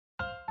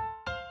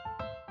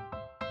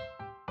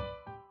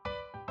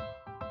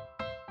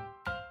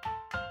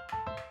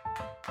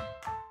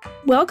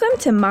Welcome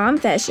to Mom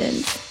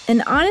Fashions,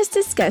 an honest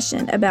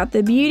discussion about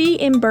the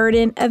beauty and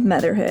burden of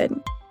motherhood.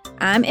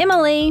 I'm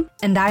Emily.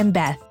 And I'm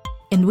Beth.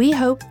 And we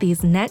hope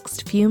these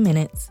next few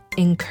minutes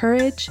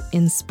encourage,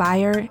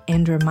 inspire,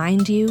 and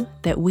remind you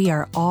that we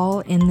are all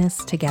in this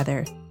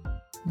together.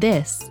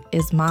 This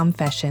is Mom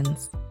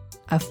Fashions,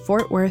 a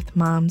Fort Worth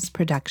Moms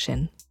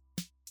production.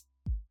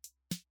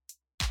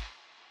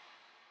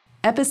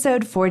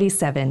 Episode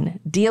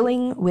 47,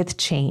 Dealing with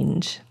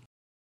Change.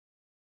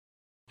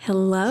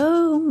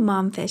 Hello,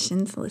 Mom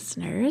Fashions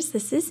listeners.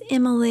 This is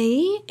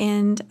Emily,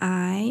 and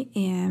I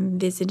am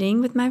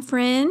visiting with my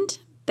friend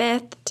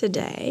Beth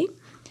today.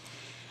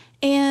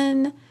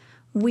 And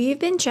we've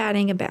been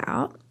chatting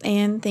about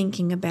and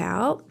thinking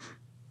about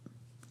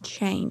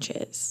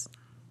changes.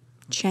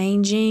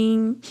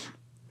 Changing,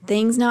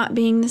 things not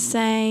being the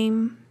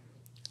same.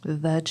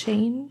 The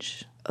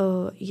change?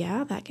 Oh,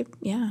 yeah,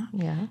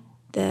 Yeah.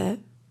 The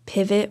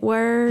pivot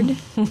word,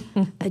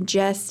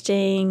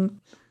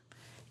 adjusting,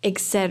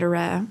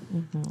 etc.,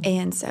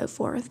 and so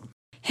forth.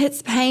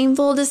 It's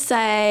painful to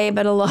say,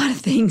 but a lot of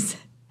things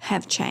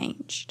have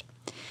changed.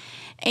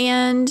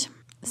 And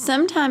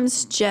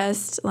sometimes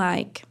just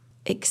like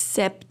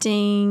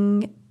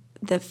accepting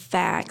the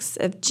facts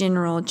of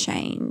general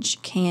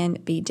change can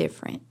be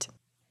different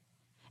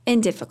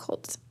and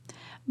difficult.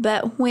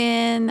 But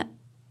when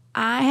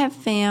I have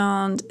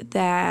found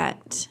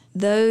that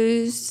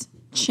those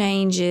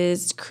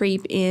changes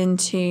creep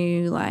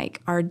into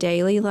like our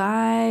daily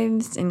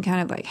lives and kind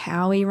of like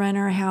how we run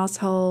our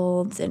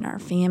households and our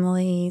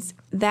families,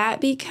 that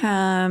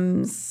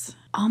becomes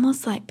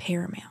almost like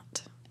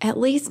paramount, at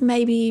least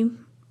maybe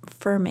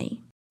for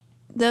me.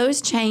 Those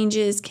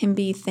changes can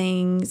be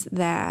things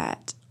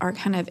that are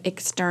kind of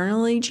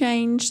externally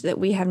changed that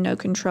we have no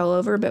control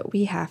over, but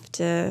we have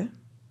to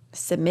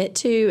submit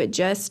to,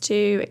 adjust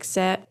to,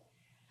 accept.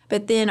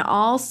 But then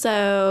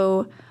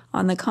also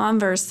on the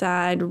converse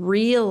side,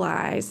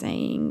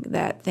 realizing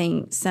that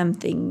some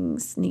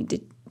things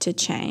need to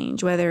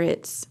change, whether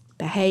it's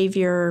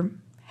behavior,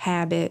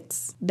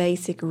 habits,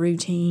 basic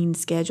routine,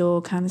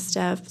 schedule kind of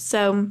stuff.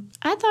 So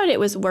I thought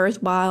it was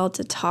worthwhile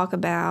to talk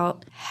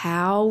about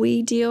how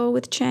we deal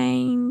with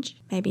change,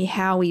 maybe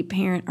how we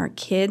parent our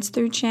kids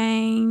through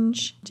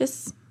change,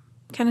 just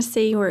kind of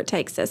see where it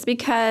takes us.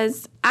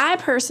 Because I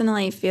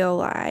personally feel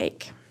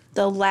like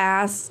the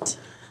last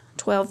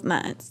 12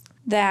 months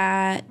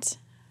that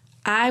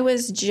I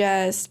was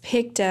just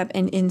picked up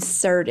and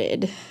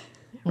inserted,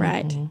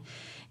 right,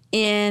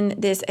 in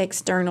this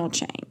external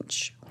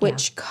change,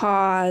 which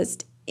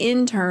caused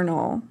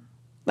internal,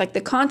 like the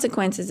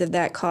consequences of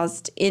that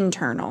caused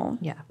internal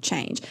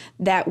change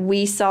that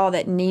we saw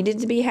that needed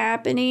to be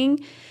happening,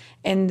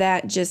 and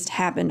that just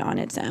happened on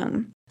its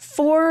own.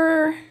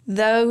 For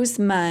those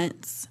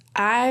months,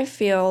 I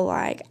feel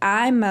like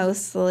I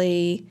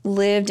mostly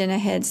lived in a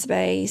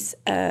headspace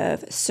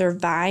of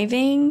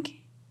surviving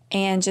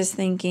and just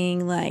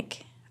thinking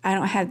like, I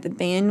don't have the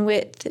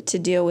bandwidth to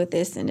deal with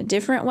this in a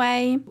different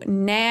way.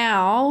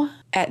 Now,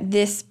 at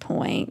this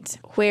point,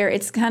 where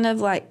it's kind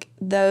of like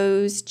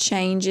those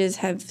changes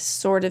have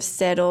sort of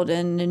settled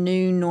and the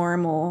new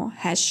normal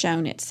has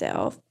shown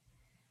itself,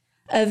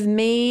 of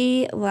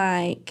me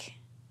like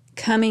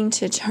coming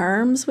to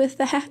terms with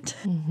that,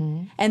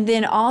 and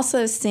then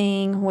also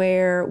seeing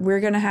where we're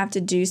going to have to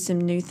do some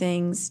new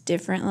things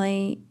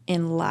differently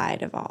in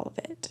light of all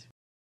of it.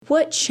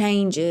 What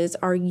changes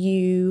are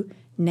you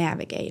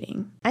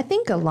navigating? I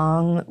think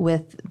along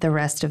with the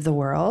rest of the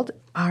world,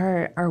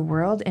 our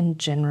world in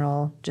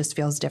general just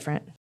feels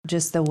different.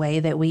 Just the way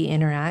that we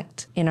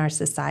interact in our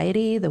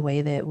society, the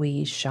way that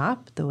we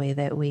shop, the way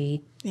that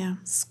we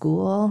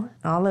school,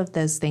 all of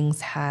those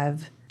things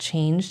have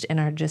changed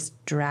and are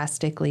just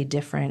drastically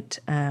different,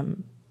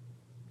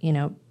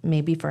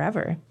 maybe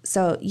forever.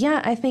 So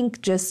I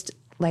think just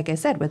like I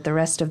said, with the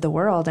rest of the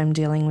world, I'm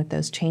dealing with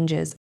those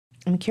changes.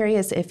 I'm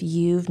curious if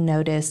you've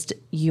noticed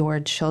your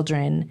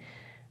children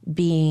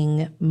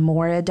being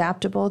more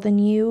adaptable than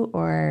you,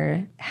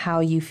 or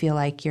how you feel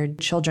like your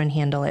children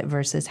handle it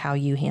versus how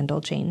you handle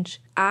change.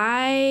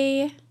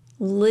 I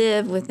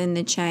live within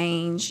the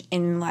change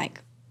and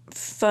like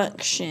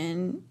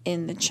function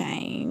in the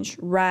change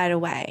right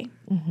away.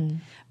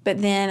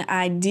 But then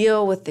I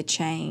deal with the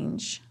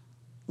change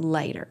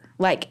later,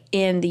 like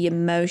in the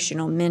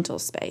emotional, mental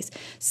space.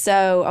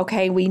 So,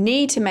 okay, we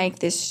need to make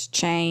this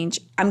change.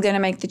 I'm going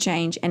to make the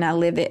change, and I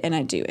live it and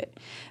I do it.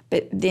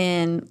 But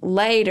then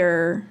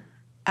later,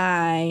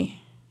 I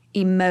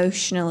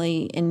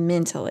emotionally and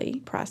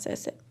mentally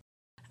process it.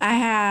 I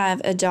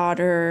have a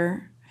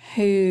daughter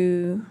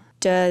who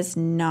does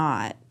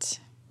not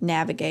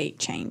navigate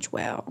change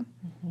well.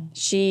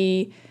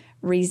 She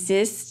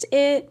resists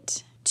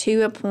it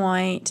to a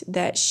point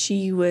that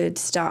she would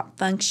stop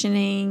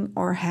functioning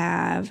or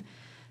have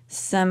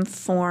some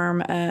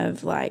form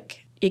of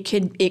like, it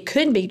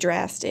could be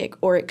drastic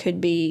or it could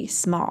be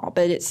small,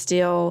 but it's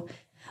still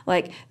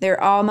like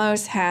there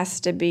almost has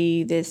to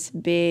be this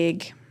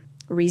big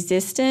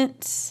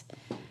resistance,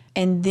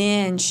 and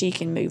then she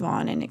can move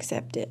on and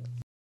accept it.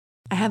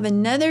 I have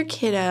another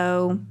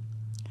kiddo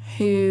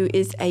who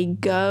is a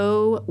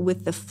go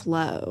with the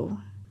flow.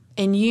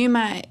 And you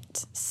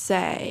might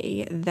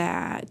say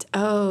that,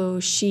 oh,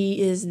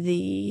 she is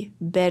the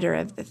better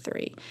of the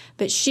three.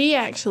 But she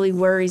actually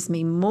worries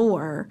me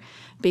more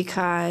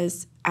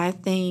because I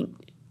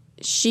think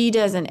she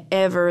doesn't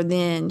ever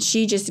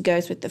she just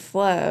goes with the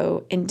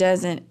flow and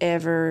doesn't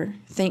ever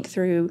think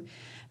through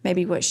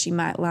maybe what she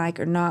might like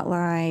or not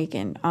like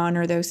and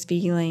honor those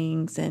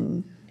feelings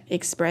and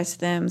express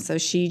them. So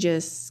she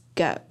just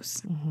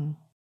goes. Mm-hmm.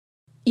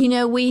 You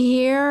know, we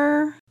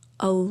hear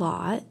a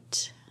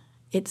lot.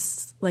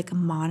 It's like a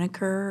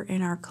moniker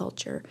in our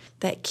culture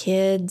that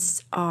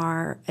kids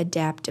are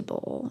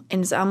adaptable.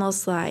 And it's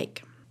almost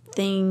like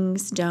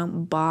things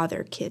don't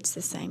bother kids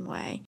the same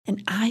way.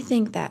 And I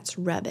think that's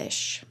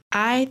rubbish.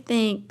 I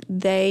think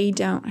they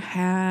don't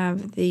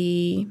have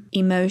the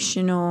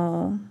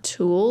emotional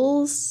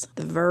tools,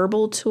 the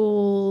verbal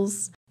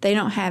tools. They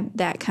don't have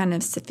that kind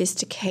of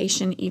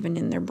sophistication even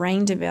in their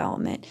brain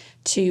development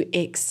to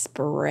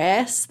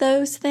express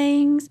those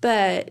things.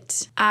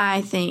 But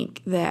I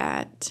think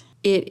that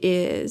it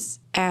is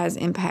as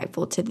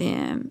impactful to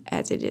them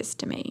as it is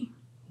to me.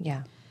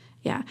 Yeah.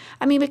 Yeah.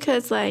 I mean,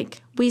 because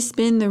like we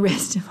spend the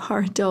rest of our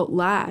adult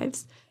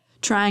lives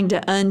trying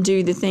to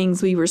undo the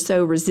things we were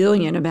so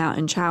resilient about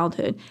in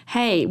childhood.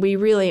 Hey, we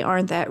really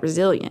aren't that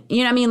resilient. You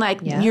know what I mean? Like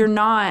you're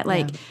not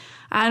like,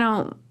 I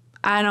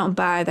don't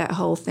buy that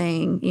whole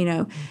thing, you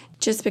know,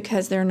 just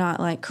because they're not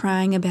like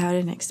crying about it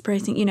and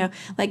expressing, you know,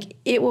 like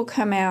it will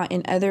come out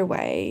in other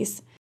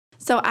ways.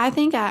 So I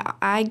think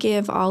I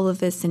give all of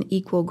this an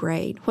equal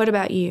grade. What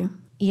about you?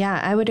 Yeah,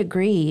 I would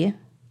agree.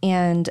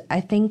 And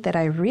I think that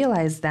I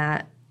realized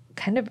that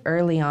kind of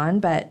early on,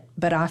 but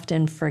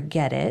often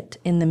forget it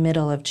in the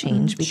middle of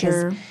change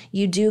because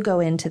you do go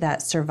into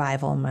that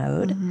survival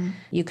mode. Mm-hmm.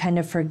 You kind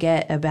of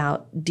forget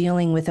about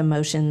dealing with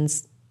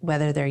emotions,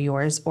 whether they're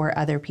yours or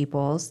other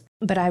people's.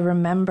 But I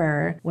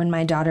remember when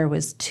my daughter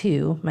was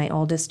 2, my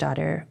oldest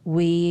daughter,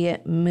 we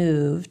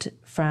moved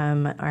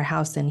from our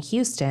house in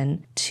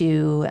Houston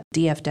to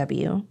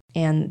DFW.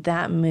 And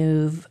that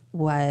move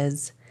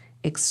was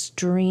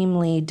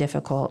extremely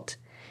difficult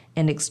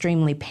and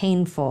extremely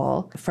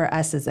painful for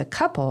us as a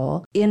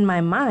couple. In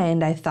my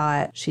mind, I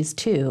thought, she's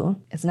 2.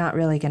 It's not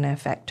really going to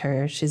affect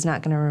her. She's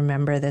not going to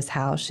remember this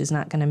house. She's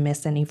not going to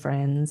miss any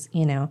friends,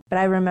 you know. But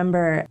I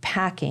remember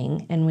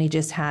packing, and we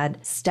just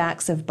had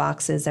stacks of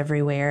boxes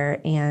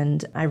everywhere.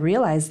 And I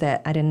realized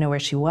that I didn't know where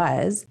she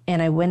was.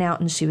 And I went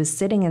out, and she was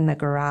sitting in the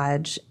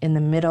garage in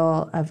the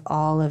middle of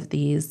all of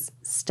these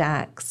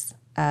stacks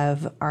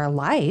of our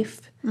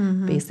life,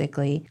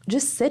 basically,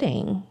 just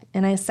sitting.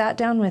 And I sat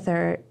down with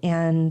her,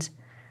 and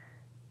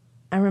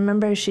I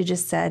remember she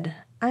just said,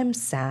 "I'm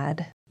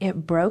sad."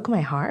 It broke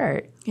my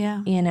heart.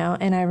 Yeah. You know,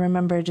 and I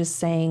remember just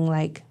saying,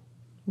 like,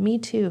 "Me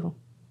too.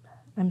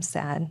 I'm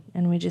sad."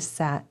 And we just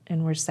sat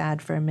and were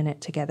sad for a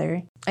minute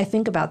together. I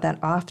think about that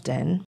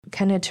often,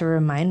 kind of to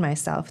remind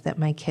myself that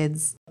my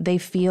kids, they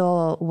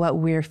feel what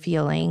we're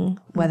feeling,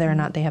 whether or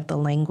not they have the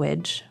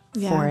language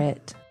for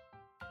it.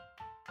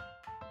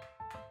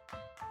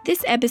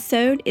 This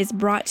episode is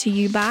brought to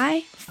you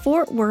by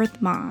Fort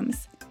Worth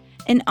Moms,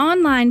 an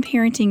online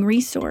parenting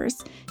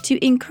resource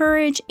to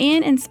encourage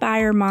and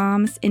inspire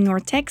moms in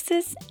North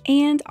Texas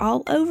and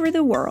all over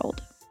the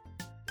world.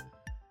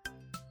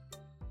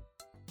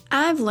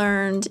 I've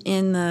learned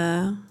in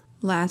the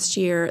last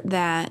year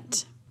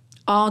that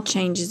all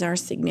changes are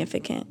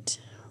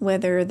significant,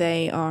 whether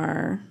they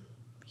are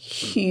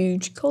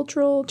huge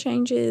cultural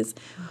changes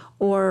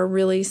or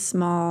really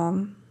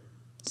small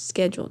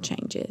schedule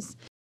changes.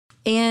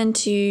 And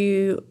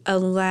to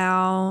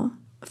allow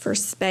for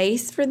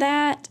space for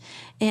that.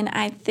 And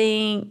I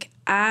think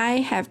I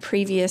have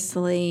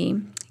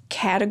previously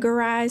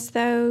categorized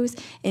those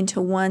into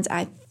ones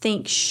I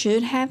think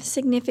should have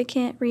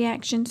significant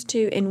reactions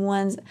to and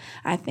ones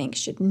I think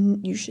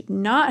you should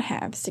not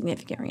have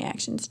significant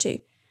reactions to.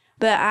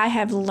 But I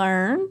have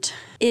learned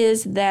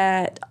is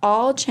that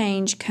all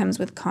change comes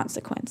with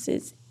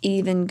consequences,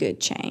 even good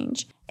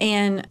change.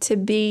 And to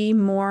be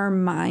more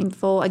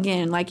mindful,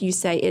 again, like you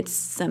say, it's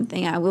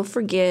something I will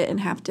forget and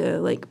have to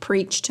like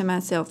preach to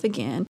myself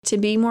again. To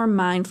be more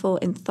mindful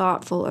and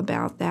thoughtful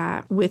about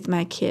that with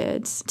my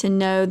kids. To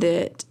know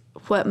that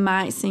what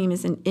might seem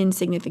as an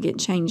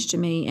insignificant change to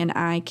me and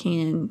I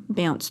can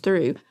bounce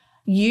through,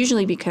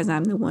 usually because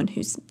I'm the one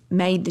who's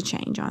made the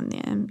change on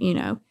them, you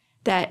know,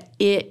 that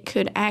it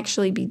could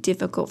actually be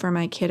difficult for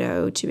my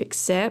kiddo to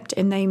accept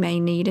and they may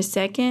need a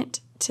second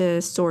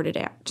to sort it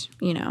out,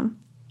 you know.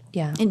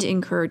 Yeah. And to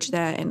encourage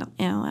that and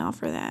allow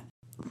for that.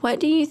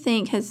 What do you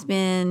think has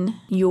been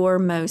your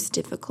most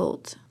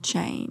difficult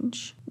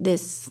change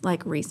this,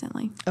 like,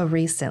 recently? Oh,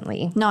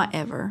 recently. Not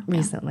ever.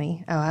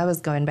 Recently. Oh, I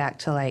was going back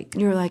to, like,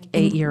 you're like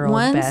 8-year-old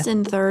once Beth.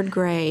 in 3rd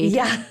grade.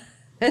 Yeah.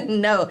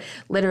 No,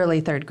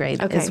 literally 3rd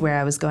grade is where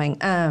I was going.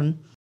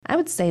 I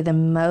would say the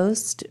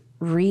most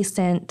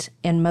recent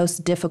and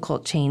most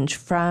difficult change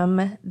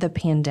from the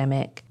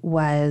pandemic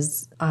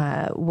was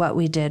what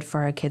we did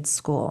for our kids'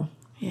 school.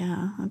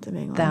 Yeah, that's a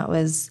big one. That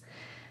was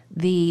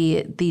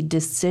the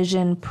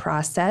decision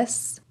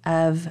process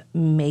of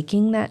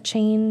making that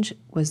change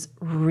was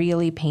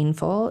really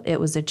painful. It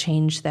was a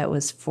change that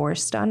was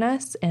forced on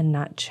us and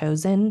not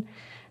chosen.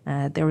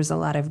 There was a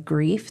lot of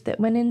grief that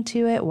went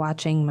into it,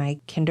 watching my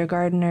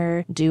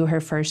kindergartner do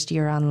her first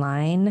year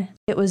online.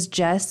 It was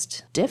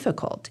just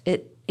difficult.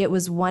 It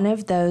was one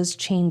of those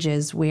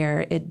changes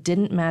where it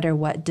didn't matter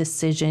what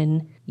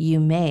decision you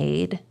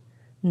made,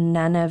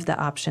 none of the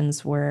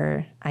options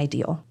were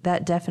ideal.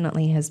 That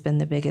definitely has been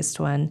the biggest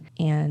one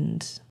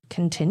and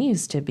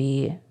continues to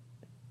be,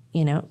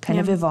 kind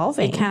of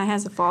evolving. It kind of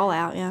has a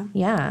fallout, yeah.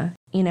 Yeah.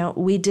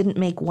 We didn't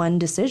make one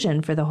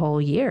decision for the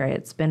whole year.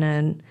 It's been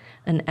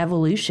an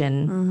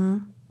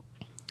evolution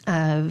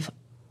of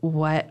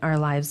what our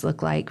lives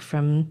look like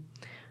from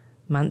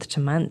month to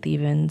month,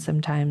 even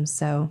sometimes.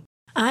 So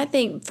I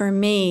think for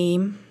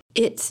me,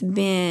 it's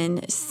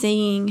been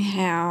seeing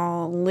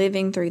how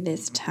living through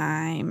this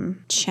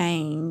time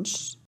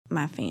changed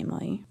my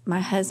family.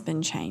 My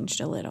husband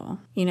changed a little.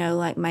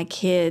 Like my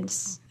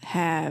kids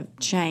have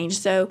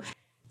changed. So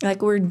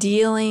like we're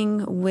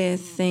dealing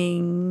with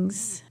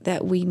things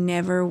that we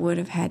never would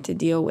have had to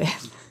deal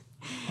with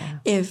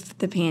if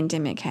the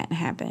pandemic hadn't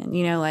happened.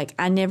 Like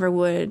I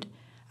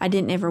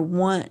didn't ever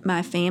want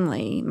my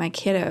family, my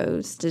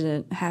kiddos,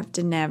 to have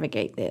to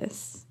navigate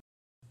this.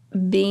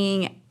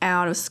 Being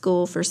out of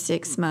school for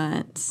 6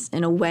 months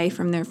and away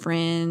from their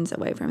friends,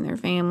 away from their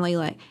family,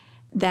 like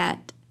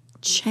that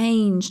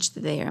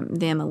changed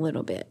them a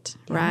little bit,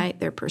 right?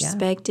 Their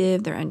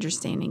perspective, their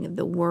understanding of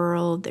the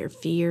world, their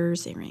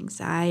fears, their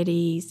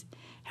anxieties,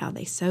 how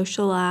they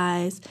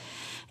socialize.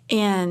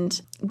 And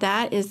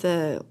that is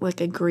a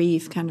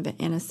grief kind of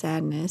and a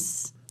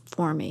sadness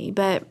for me.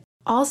 But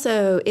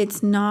also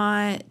it's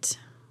not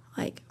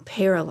like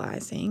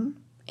paralyzing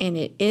and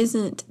it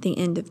isn't the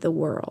end of the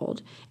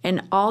world.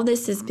 And all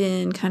this has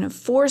been kind of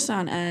forced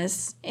on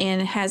us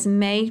and has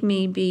made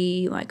me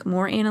be like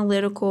more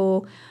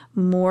analytical,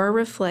 more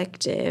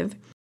reflective,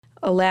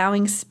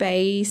 allowing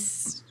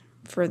space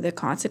for the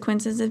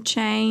consequences of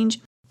change,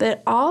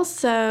 but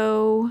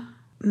also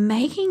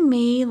making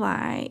me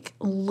like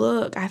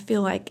look, I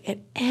feel like, at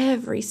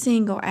every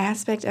single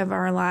aspect of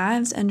our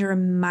lives under a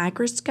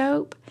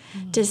microscope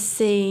to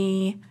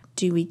see,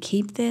 do we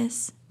keep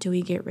this? Do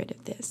we get rid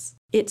of this?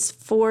 It's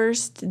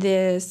forced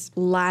this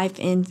life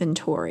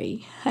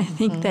inventory, I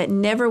think, that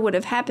never would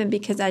have happened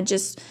because I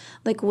just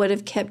would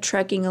have kept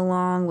trucking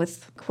along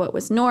with what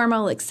was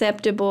normal,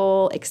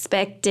 acceptable,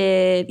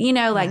 expected,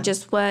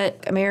 just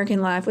what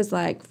American life was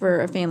like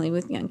for a family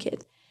with young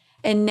kids.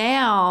 And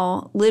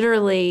now,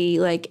 literally,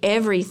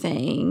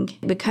 everything,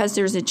 because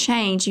there's a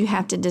change, you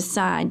have to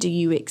decide, do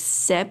you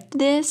accept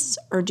this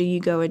or do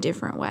you go a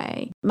different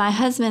way? My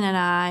husband and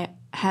I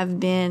have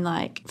been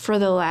for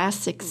the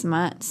last 6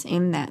 months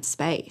in that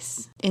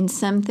space. And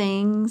some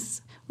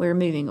things we're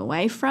moving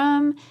away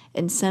from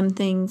and some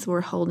things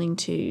we're holding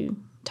to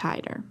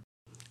tighter.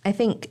 I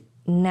think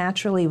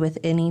naturally with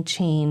any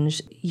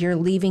change, you're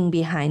leaving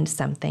behind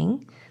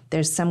something.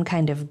 There's some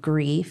kind of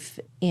grief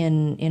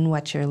in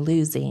what you're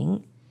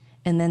losing.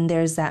 And then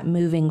there's that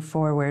moving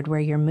forward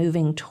where you're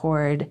moving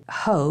toward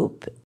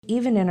hope.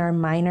 Even in our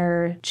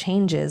minor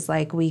changes,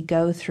 we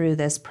go through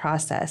this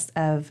process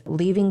of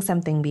leaving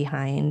something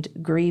behind,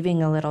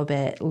 grieving a little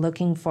bit,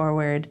 looking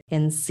forward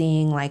and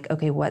seeing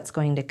okay, what's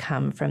going to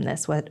come from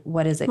this?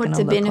 What is it going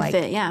to look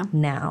like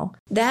now?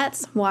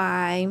 That's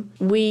why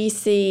we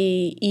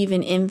see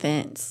even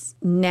infants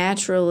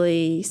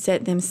naturally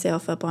set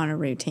themselves up on a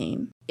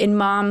routine. And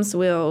moms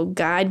will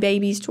guide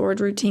babies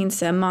toward routine.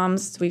 Some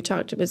moms, we've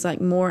talked about, is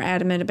more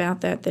adamant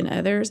about that than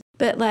others.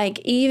 But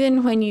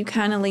even when you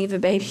kind of leave a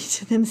baby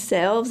to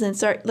themselves and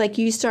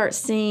you start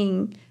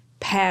seeing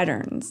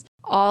patterns,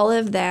 all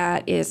of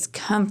that is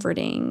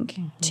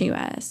comforting to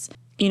us.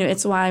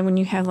 It's why when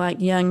you have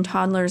young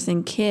toddlers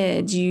and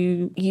kids,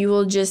 you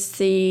will just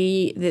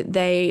see that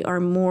they are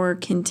more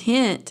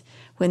content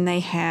when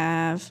they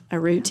have a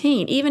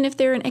routine, even if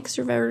they're an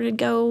extroverted,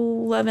 go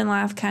love and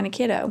laugh kind of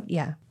kiddo.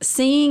 Yeah.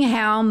 Seeing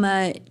how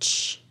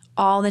much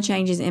all the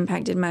changes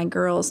impacted my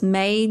girls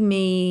made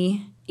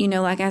me,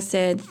 like I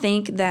said,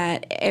 think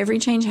that every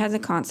change has a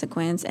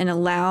consequence and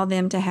allow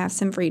them to have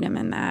some freedom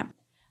in that.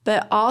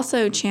 But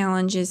also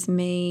challenges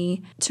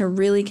me to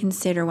really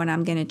consider when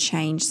I'm going to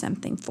change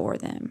something for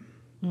them,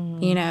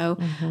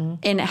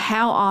 and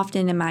how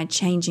often am I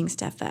changing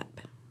stuff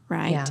up?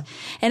 Right. Yeah.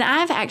 And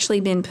I've actually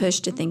been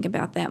pushed to think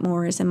about that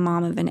more as a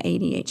mom of an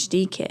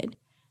ADHD kid,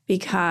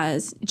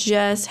 because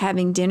just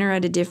having dinner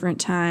at a different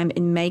time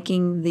and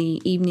making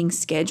the evening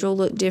schedule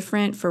look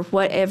different for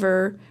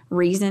whatever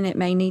reason it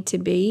may need to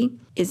be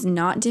is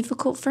not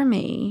difficult for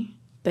me,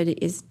 but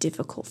it is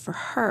difficult for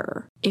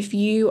her. If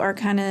you are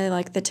kind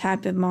of the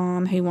type of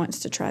mom who wants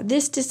to try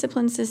this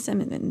discipline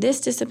system and then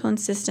this discipline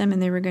system, and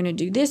then we're going to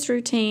do this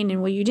routine,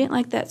 and you didn't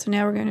like that, so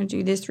now we're going to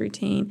do this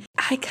routine,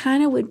 I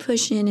kind of would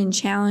push in and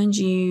challenge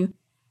you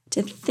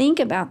to think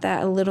about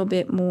that a little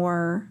bit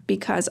more,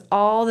 because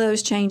all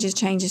those changes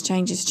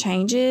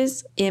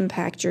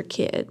impact your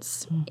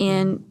kids.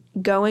 And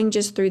going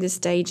just through the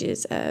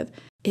stages of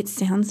it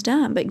sounds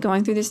dumb, but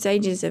going through the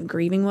stages of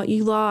grieving what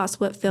you lost,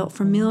 what felt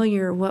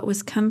familiar, what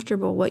was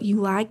comfortable, what you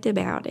liked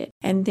about it,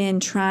 and then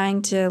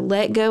trying to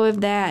let go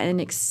of that and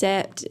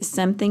accept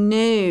something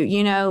new,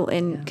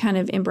 and kind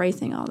of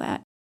embracing all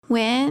that.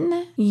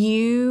 When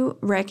you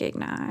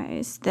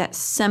recognize that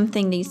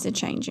something needs to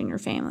change in your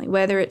family,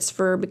 whether it's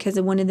because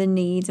of one of the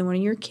needs in one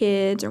of your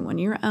kids or one of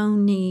your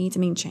own needs,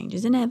 change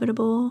is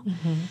inevitable.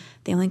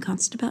 The only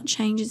constant about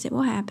change is it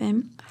will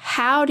happen.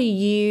 How do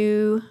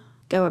you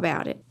go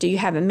about it? Do you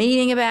have a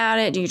meeting about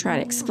it? Do you try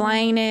to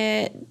explain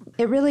it?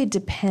 It really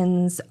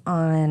depends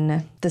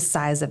on the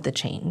size of the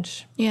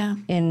change. Yeah.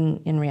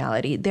 In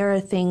reality, there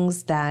are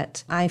things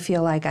that I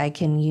feel like I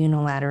can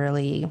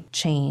unilaterally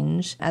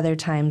change. Other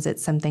times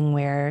it's something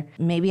where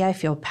maybe I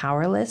feel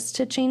powerless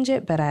to change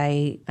it, but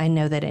I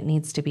know that it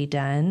needs to be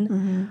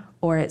done.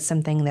 Or it's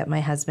something that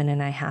my husband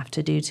and I have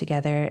to do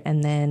together.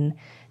 And then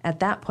at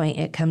that point,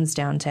 it comes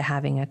down to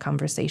having a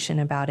conversation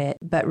about it.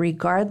 But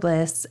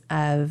regardless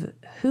of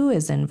who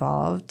is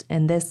involved,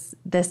 and this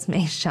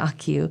may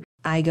shock you,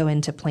 I go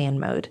into plan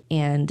mode.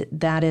 And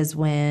that is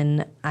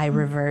when I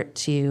revert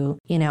to,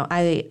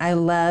 I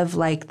love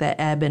like the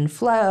ebb and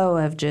flow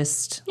of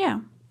just,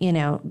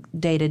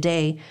 day to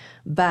day.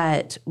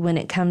 But when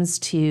it comes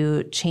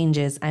to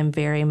changes, I'm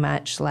very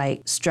much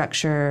like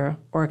structure,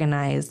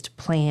 organized,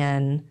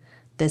 plan.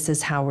 This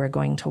is how we're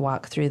going to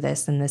walk through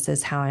this, and this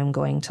is how I'm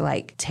going to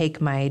like take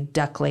my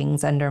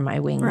ducklings under my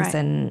wings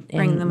and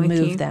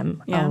move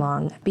them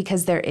along.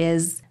 Because there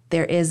is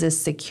a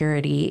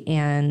security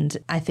and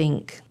I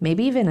think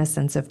maybe even a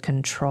sense of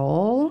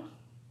control,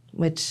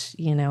 which,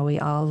 we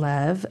all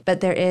love.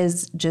 But there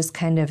is just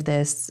kind of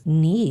this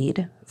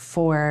need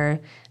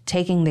for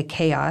taking the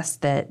chaos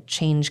that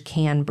change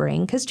can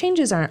bring, because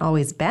changes aren't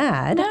always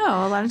bad.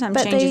 No, a lot of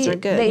times changes are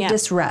good. They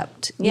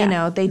disrupt,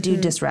 they do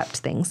disrupt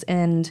things.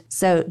 And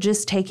so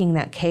just taking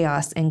that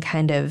chaos and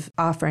kind of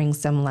offering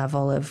some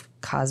level of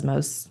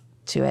cosmos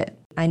to it.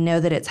 I know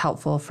that it's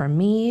helpful for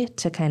me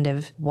to kind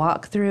of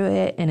walk through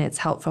it, and it's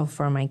helpful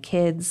for my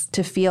kids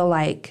to feel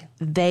like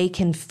they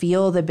can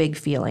feel the big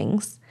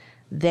feelings.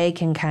 They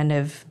can kind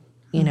of,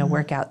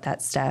 work out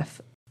that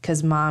stuff,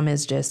 because mom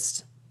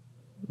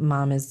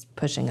is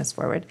pushing us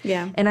forward.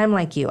 Yeah. And I'm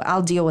like you.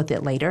 I'll deal with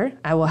it later.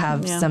 I will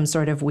have some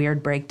sort of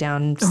weird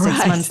breakdown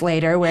 6 months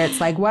later where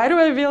it's like, why do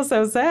I feel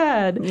so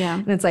sad? Yeah.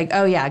 And it's like,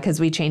 oh, yeah, because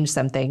we changed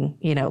something,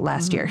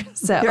 last year.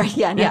 So,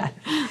 yeah.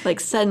 Like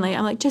suddenly,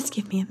 I'm like, just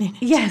give me a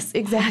minute. Yes,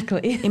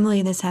 exactly.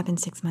 Emily, this happened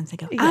 6 months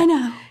ago. Yeah. I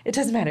know. It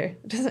doesn't matter.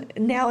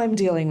 Now I'm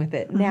dealing with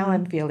it. Now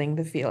I'm feeling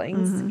the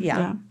feelings.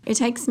 Yeah. It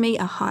takes me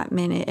a hot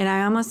minute, and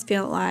I almost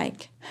feel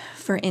like,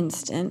 for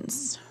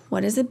instance,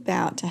 what is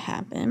about to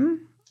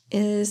happen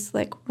is,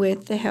 like,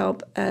 with the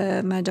help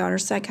of my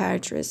daughter's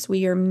psychiatrist,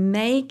 we are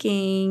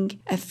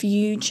making a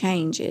few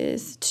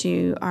changes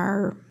to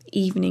our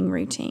evening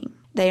routine.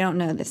 They don't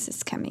know this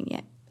is coming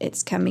yet.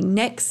 It's coming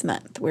next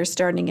month. We're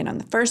starting it on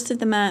the 1st of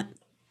the month.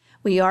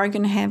 We are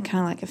going to have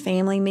kind of like a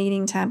family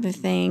meeting type of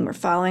thing. We're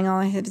following all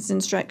of his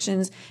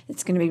instructions.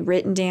 It's going to be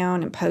written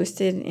down and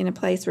posted in a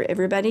place where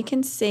everybody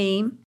can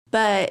see.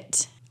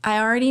 But I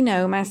already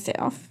know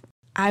myself,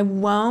 I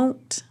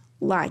won't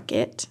like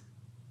it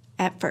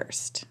at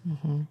first.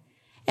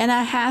 And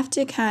I have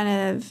to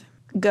kind of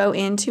go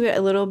into it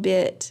a little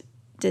bit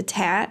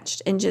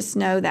detached and just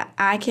know that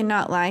I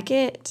cannot like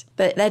it,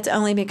 but that's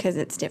only because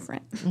it's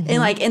different.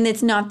 And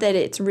it's not that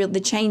it's real, the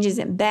change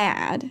isn't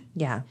bad.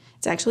 Yeah.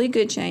 It's actually a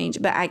good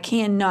change, but I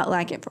cannot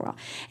like it for a while.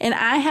 And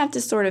I have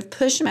to sort of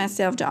push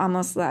myself to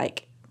almost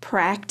like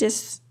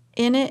practice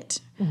in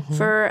it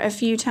for a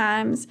few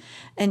times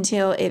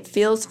until it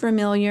feels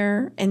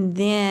familiar, and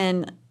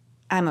then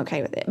I'm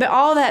okay with it. But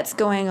all that's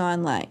going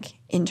on like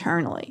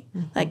internally.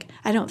 Like,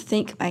 I don't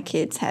think my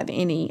kids have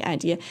any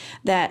idea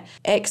that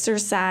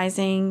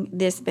exercising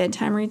this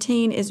bedtime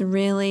routine is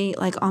really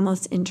like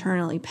almost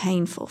internally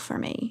painful for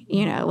me,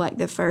 like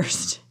the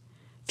first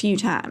few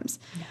times,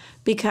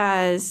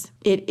 because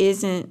it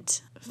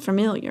isn't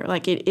familiar.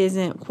 Like, it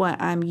isn't what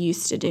I'm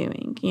used to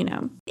doing,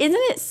 Isn't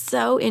it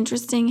so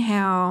interesting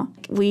how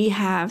we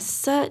have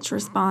such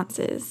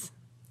responses?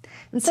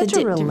 And such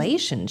a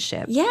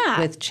relationship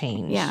with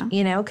change.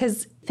 Yeah.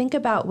 Because think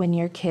about when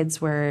your kids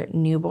were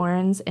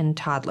newborns and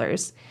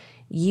toddlers,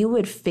 you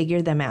would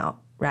figure them out,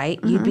 right?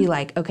 You'd be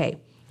like, okay,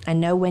 I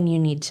know when you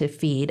need to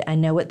feed. I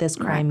know what this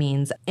cry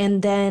means.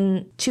 And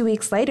then 2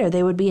 weeks later,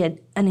 they would be an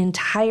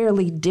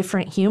entirely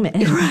different human.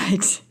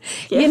 Right.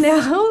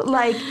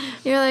 Like,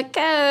 you're like,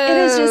 oh, it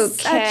is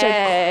just such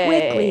a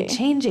quickly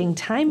changing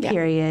time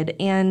period.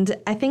 And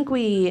I think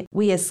we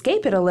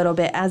escape it a little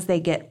bit as they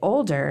get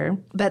older,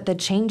 but the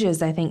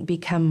changes, I think,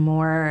 become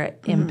more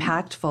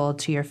impactful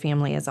to your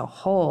family as a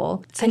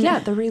whole. So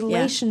the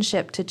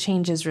relationship to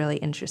change is really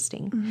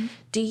interesting.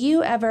 Do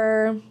you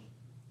ever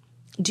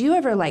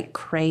like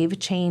crave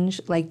change?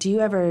 Like, do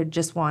you ever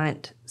just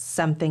want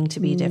something to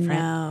be different?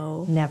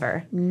 No.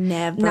 Never.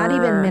 Never. Not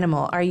even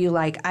minimal. Are you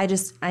like, I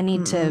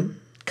need to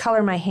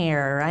color my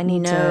hair, or I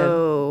need to...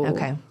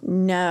 Okay.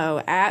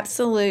 No,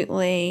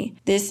 absolutely.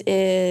 This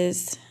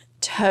is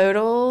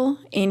total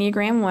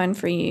Enneagram 1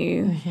 for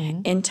you,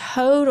 and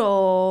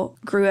total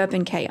grew up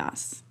in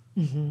chaos.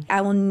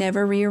 I will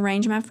never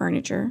rearrange my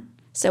furniture.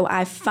 So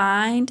I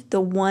find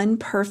the one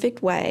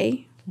perfect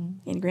way,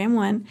 Enneagram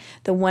 1,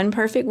 the one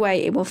perfect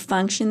way it will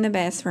function the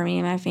best for me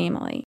and my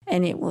family.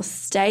 And it will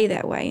stay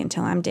that way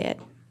until I'm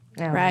dead.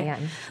 Oh, right?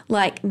 man.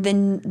 Like the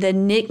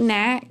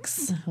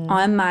knickknacks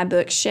on my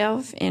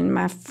bookshelf in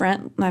my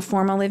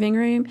formal living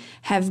room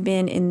have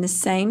been in the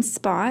same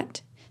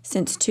spot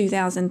since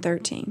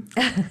 2013.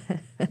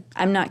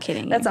 I'm not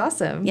kidding you. That's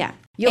awesome. Yeah.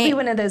 You'll be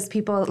one of those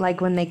people, like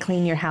when they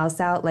clean your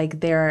house out, like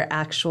there are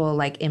actual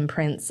like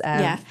imprints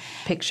of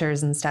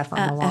pictures and stuff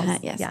on the walls.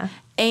 Yes. Yeah.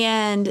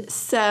 And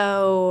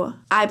so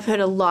I put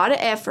a lot of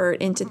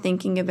effort into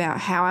thinking about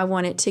how I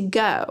want it to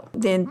go.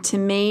 Then to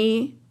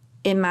me,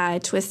 in my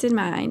twisted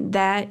mind,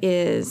 that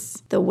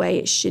is the way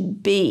it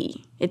should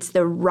be. It's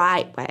the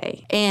right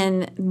way.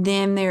 And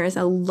then there is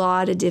a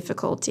lot of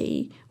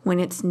difficulty when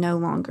it's no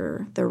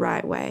longer the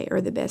right way or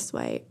the best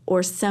way,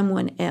 or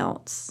someone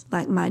else,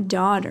 like my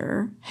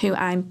daughter, who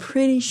I'm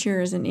pretty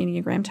sure is an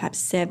Enneagram Type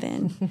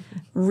 7,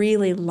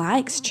 really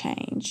likes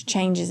change.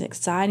 Change is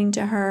exciting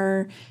to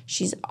her.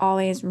 She's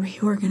always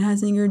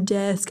reorganizing her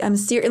desk. I'm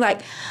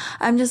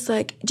just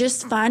like,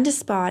 just find a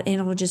spot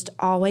and it'll just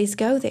always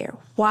go there.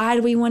 Why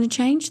do we want to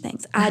change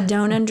things? I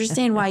don't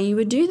understand why you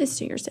would do this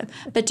to yourself.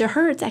 But to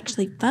her, it's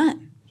actually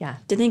fun. Yeah.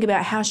 To think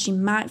about how she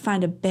might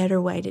find a better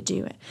way to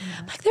do it.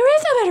 Like, there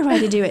is no better way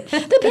to do it.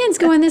 The pens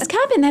go in this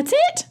cup and that's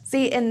it.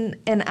 See, and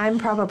I'm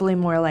probably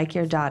more like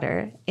your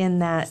daughter in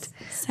that.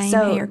 Same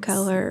hair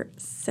color,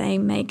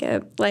 same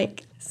makeup,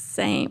 like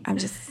same. I'm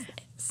just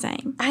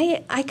same.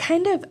 I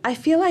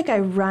feel like I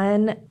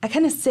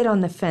kind of sit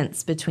on the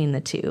fence between the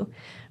two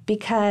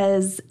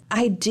because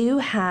I do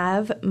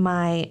have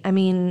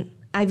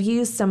I've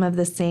used some of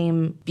the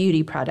same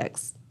beauty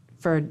products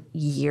for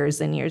years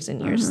and years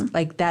and years.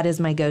 Like that is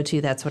my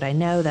go-to. That's what I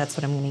know. That's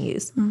what I'm going to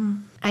use.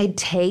 I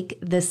take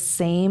the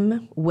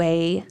same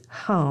way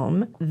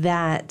home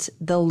that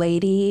the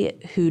lady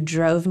who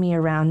drove me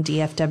around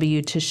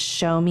DFW to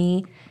show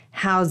me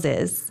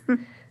houses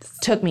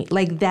took me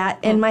like that.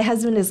 And my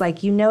husband is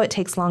like, it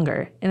takes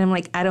longer. And I'm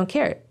like, I don't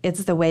care.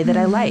 It's the way that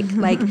I like.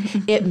 Like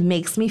it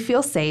makes me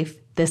feel safe.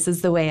 This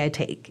is the way I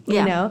take,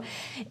 you know?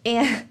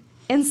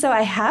 And so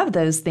I have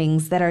those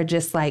things that are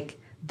just like,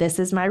 this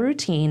is my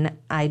routine.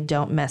 I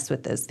don't mess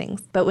with those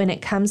things. But when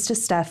it comes to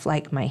stuff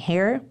like my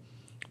hair,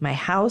 my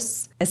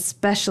house,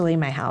 especially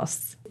my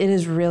house, it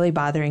is really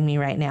bothering me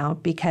right now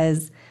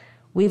because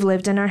we've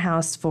lived in our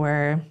house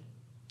for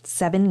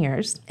 7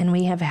 years and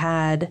we have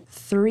had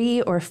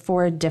 3 or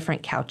 4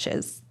 different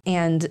couches.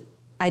 And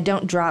I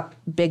don't drop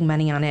big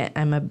money on it.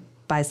 I'm a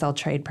buy-sell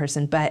trade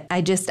person, but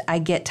I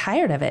get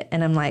tired of it.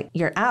 And I'm like,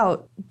 you're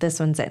out, this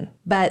one's in.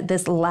 But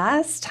this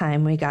last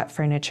time we got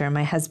furniture,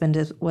 my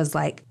husband was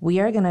like, we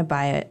are going to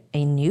buy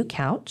a new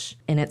couch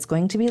and it's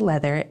going to be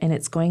leather and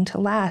it's going to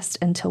last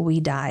until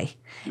we die.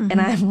 And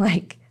I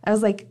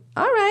was like,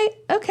 all right,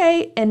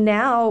 okay. And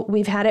now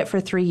we've had it for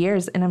 3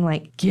 years and I'm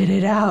like, get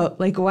it out.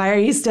 Like, why are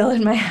you still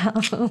in my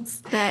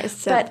house? That is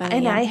so funny.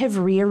 And I have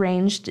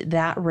rearranged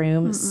that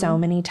room so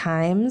many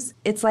times.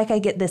 It's like I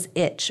get this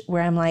itch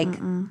where I'm like,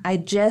 I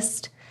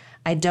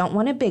don't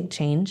want a big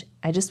change.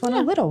 I just want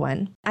a little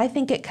one. I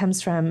think it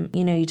comes from,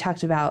 you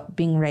talked about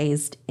being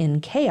raised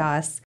in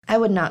chaos. I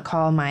would not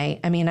call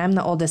I'm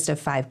the oldest of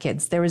 5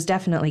 kids. There was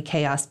definitely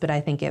chaos, but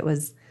I think it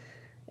was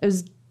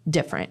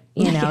different.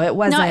 It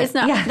wasn't. No, it's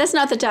not. Yeah. That's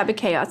not the type of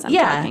chaos I'm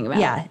talking about.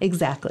 Yeah,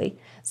 exactly.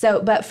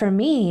 So, but for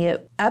me,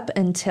 up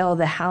until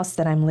the house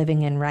that I'm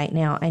living in right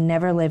now, I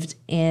never lived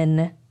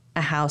in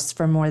a house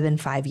for more than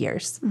 5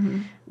 years,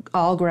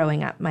 all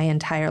growing up my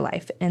entire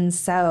life. And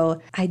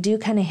so I do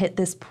kind of hit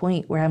this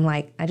point where I'm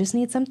like, I just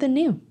need something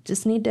new.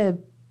 Just need to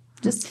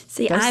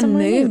see, I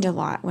moved a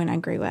lot when I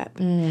grew up.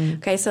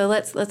 Okay, so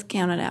let's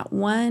count it out.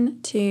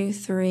 1, 2,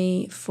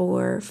 3,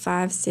 4,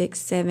 5, 6,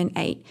 7,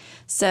 8.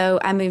 So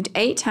I moved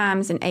 8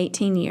 times in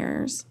 18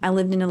 years. I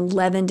lived in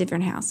 11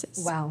 different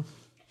houses. Wow.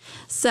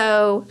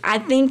 So I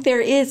think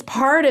there is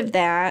part of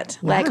that.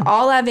 Yeah. Like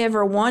all I've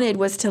ever wanted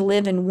was to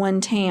live in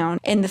one town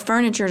and the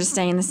furniture to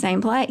stay in the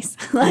same place.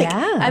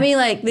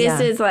 This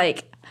is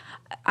like,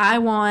 I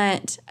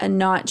want a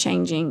not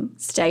changing,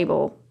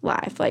 stable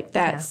life. Like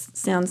that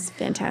sounds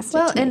fantastic.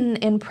 Well, to me.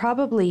 and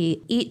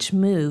probably each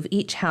move,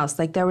 each house,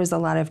 like there was a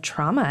lot of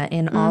trauma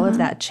in all of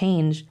that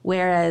change.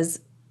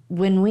 Whereas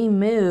when we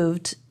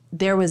moved,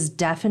 there was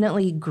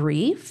definitely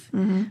grief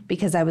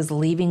because I was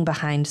leaving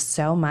behind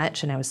so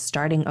much and I was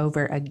starting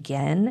over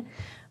again.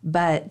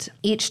 But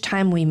each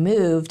time we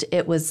moved,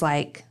 it was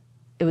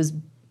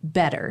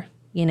better.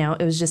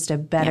 It was just a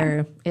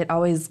better, it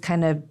always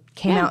kind of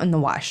came out in the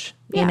wash,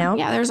 you know?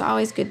 Yeah, there's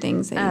always good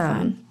things that you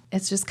find.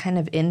 It's just kind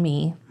of in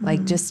me,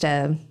 like just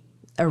a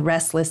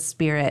restless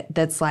spirit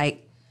that's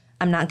like,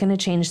 I'm not going to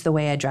change the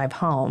way I drive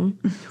home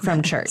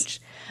from church,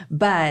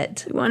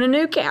 but you want a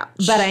new couch.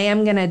 But I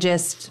am going to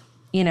just,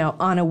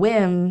 on a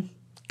whim,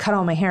 cut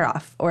all my hair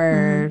off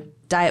or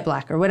dye it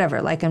black or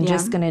whatever. Like I'm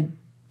just going to,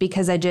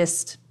 because I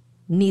just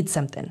need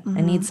something.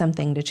 I need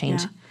something to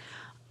change. Yeah.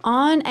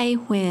 On a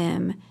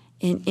whim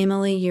and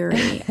Emily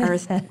Yuri are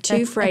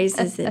two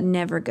phrases that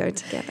never go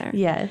together.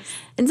 Yes.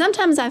 And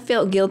sometimes I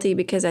felt guilty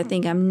because I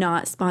think I'm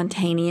not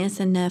spontaneous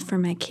enough for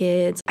my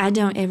kids. I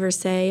don't ever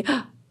say,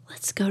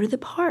 let's go to the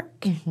park.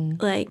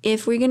 Like,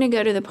 if we're going to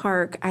go to the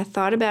park, I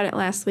thought about it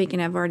last week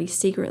and I've already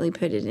secretly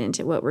put it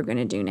into what we're going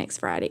to do next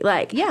Friday.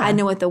 Like, I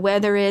know what the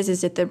weather is.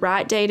 Is it the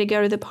right day to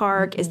go to the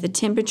park? Is the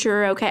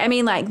temperature okay? I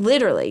mean, like,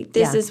 literally,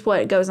 this is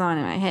what goes on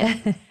in my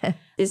head.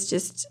 It's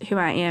just who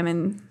I am,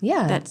 and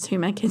that's who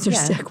my kids are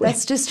stuck with.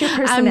 That's just your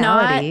personality.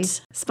 I'm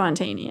not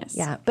spontaneous.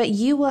 Yeah, but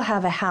you will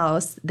have a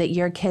house that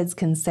your kids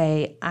can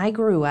say, I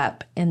grew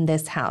up in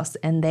this house,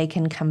 and they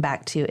can come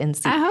back to and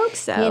see. I hope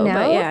so, you know?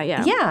 but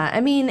yeah. Yeah,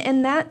 I mean,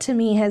 and that to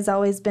me has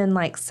always been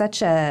like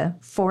such a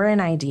foreign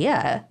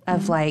idea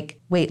of like,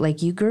 wait,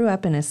 like you grew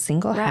up in a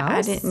single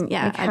house? I didn't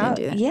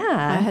do that.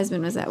 Yeah. My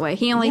husband was that way.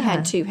 He only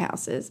had 2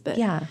 houses, but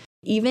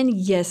even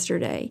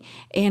yesterday,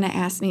 Anna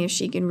asked me if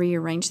she can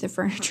rearrange the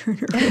furniture in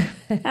her room.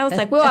 I was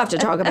like, we'll have to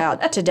talk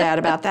to Dad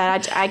about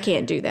that. I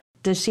can't do that.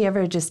 Does she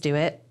ever just do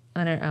it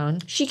on her own?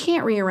 She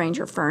can't rearrange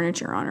her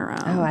furniture on her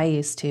own. Oh, I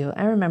used to.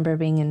 I remember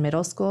being in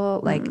middle school,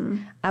 like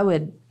I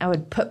would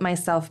put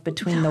myself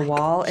between the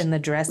wall and the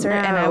dresser,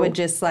 and I would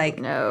just like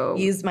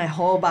use my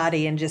whole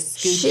body and just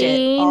scooch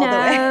it all the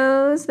way. She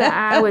knows that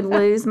I would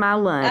lose my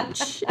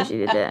lunch if she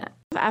did that.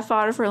 I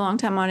fought her for a long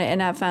time on it,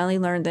 and I finally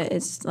learned that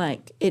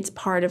it's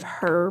part of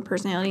her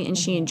personality, and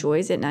she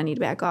enjoys it, and I need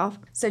to back off.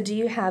 So do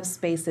you have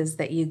spaces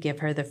that you give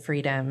her the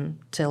freedom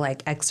to,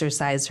 like,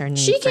 exercise her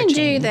needs? She can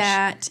do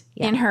that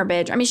in her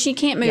bedroom. I mean, she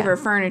can't move her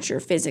furniture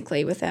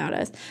physically without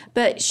us,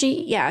 but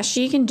she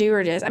can do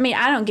her desk. I mean,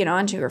 I don't get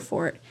onto her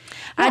for it.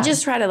 I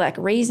just try to, like,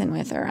 reason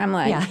with her. I'm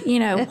like,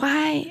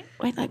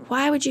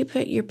 why would you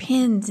put your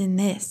pens in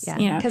this?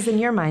 Yeah, because in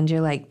your mind,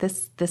 you're like,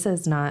 this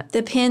is not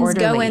the pens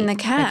orderly. Go in the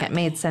cup. Like, it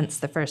made sense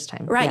the first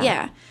time. Right,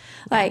 yeah.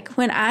 Like,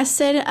 when I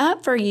set it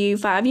up for you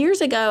 5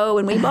 years ago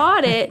when we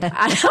bought it,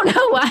 I don't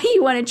know why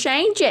you want to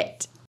change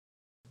it.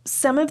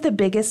 Some of the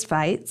biggest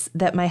fights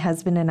that my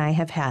husband and I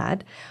have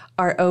had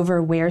are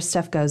over where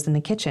stuff goes in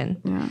the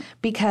kitchen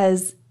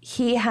because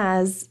he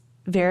has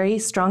very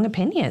strong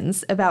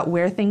opinions about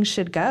where things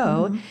should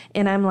go.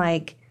 And I'm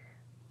like,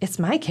 it's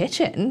my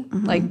kitchen.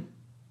 Like,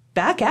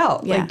 back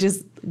out. Like,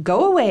 just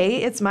go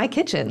away. It's my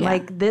kitchen.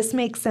 Like, this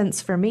makes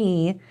sense for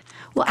me.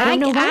 Well, I don't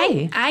know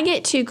why. I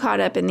get too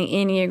caught up in the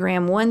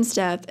Enneagram 1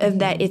 stuff of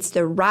that it's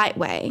the right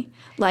way.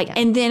 Like,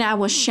 and then I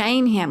will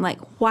shame him. Like,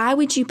 why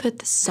would you put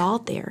the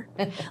salt there?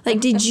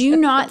 Like, did you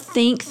not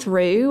think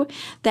through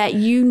that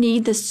you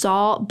need the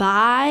salt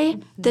by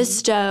the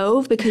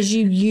stove because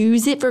you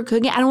use it for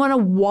cooking? I don't want to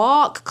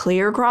walk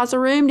clear across a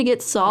room to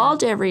get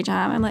salt every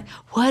time. I'm like,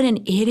 what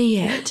an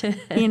idiot.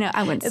 You know,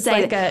 I wouldn't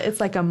say that.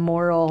 It's like a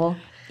moral.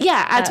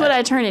 Yeah, that's what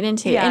I turn it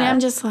into. Yeah. And I'm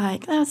just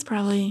like, that's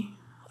probably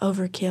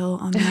overkill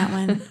on that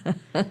one.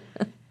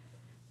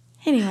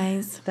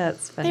 Anyways.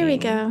 That's funny. There we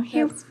go.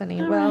 That's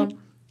funny. Well,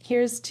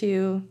 here's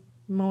to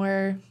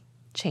more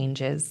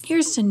changes.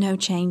 Here's to no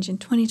change in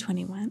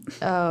 2021.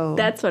 Oh.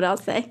 That's what I'll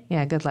say.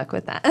 Yeah, good luck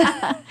with that.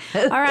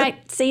 All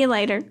right. See you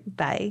later.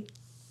 Bye.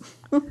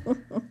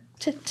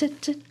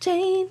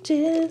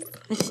 Changes.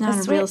 It's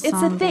not a real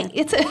song.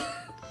 It's a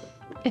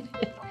thing.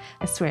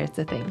 I swear it's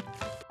a thing.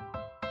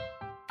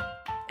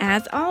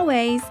 As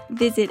always,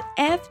 visit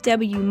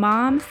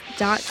fwmoms.com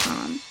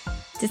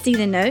to see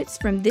the notes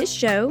from this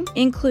show,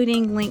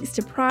 including links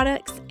to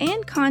products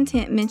and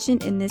content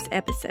mentioned in this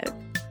episode.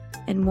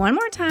 And one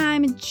more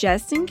time,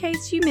 just in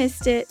case you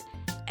missed it,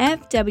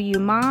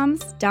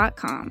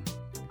 fwmoms.com.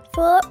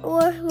 Fort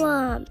Worth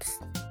Moms.